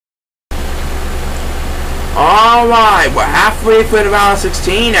Alright, we're halfway through the round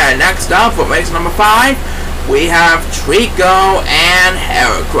 16, and next up for race number 5, we have Treecko and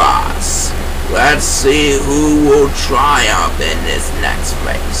Heracross. Let's see who will triumph in this next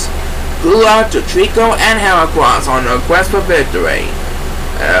race. Good luck to Treecko and Heracross on the quest for victory.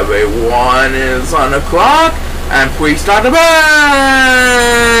 Everyone is on the clock, and please start the race!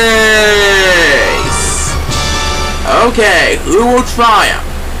 Okay, who will triumph?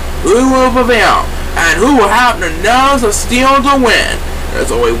 Who will prevail? And who will have the nose of steel to win?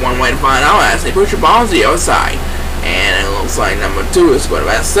 There's only one way to find out as they push the ball to the other side. And it looks like number 2 is going to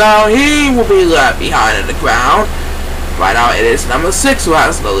rest, so he will be left behind in the crowd. Right now it is number 6 who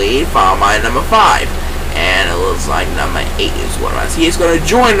has the lead, followed by number 5. And it looks like number 8 is going to rest. He is going to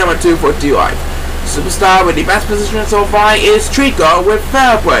join number 2 for 2 life. Superstar with the best position so far is Treecko with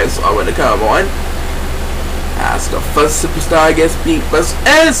 3rd place over the Cowboy. As the first superstar gets beat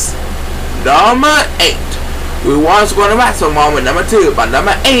is number 8, who was going to wrestle one with number 2, but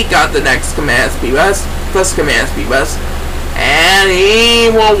number 8 got the next command speed bus, first command speed bus, and he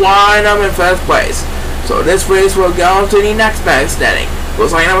will wind up in 1st place. So this race will go to the next man standing.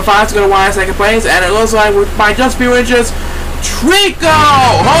 Looks like number 5 is going to wind 2nd place, and it looks like by just few inches, Treecko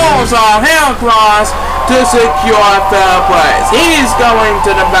holds off Heracross to secure 3rd place. He's going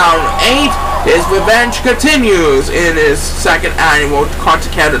to the round 8. His revenge continues in his 2nd annual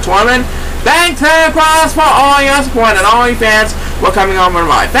Continental Tournament. Thanks, Heracross, for all your support and all your fans for coming over to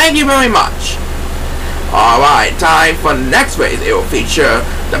mine. Thank you very much. Alright, time for the next race. It will feature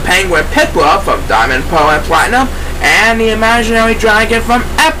the Penguin Piplup from Diamond, Pearl, and Platinum, and the Imaginary Dragon from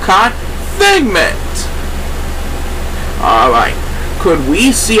Epcot, Figment. Alright, could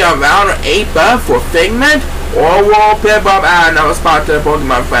we see a round 8 buff for Figment, or will Piplup add another spot to the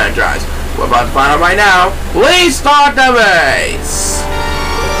Pokemon franchise? We're about to find out right now. Please start the race!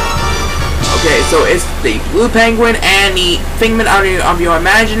 Okay, so it's the Blue Penguin and the Figment of your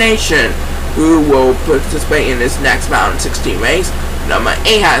imagination who will participate in this next round 16 race. Number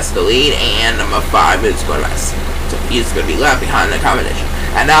 8 has the lead, and number 5 is going to rest. So he's going to be left behind in the competition.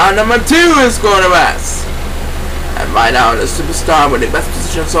 And now number 2 is going to rest. And right now the superstar with the best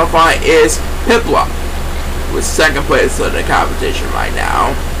position so far is Piplup, with 2nd place in the competition right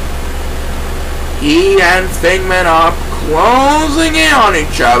now. He and Figment are closing in on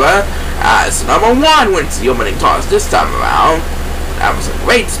each other as number 1 wins the opening toss this time around. That was a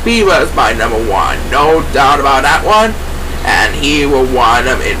great speed rush by number 1, no doubt about that one. And he will wind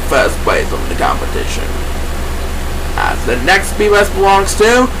up in 1st place of the competition. As the next speed rush belongs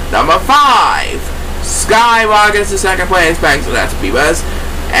to number 5. Skyrockets to 2nd place thanks to that speed rush.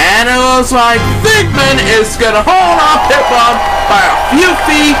 And it looks like Figment is going to hold off Piplup by a few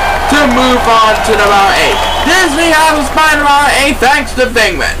feet to move on to the round 8. Disney has a spot in round 8 thanks to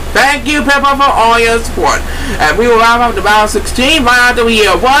Figment. Thank you, Piplup, for all your support. And we will wrap up the round 16 right after we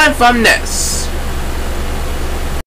hear a word from this.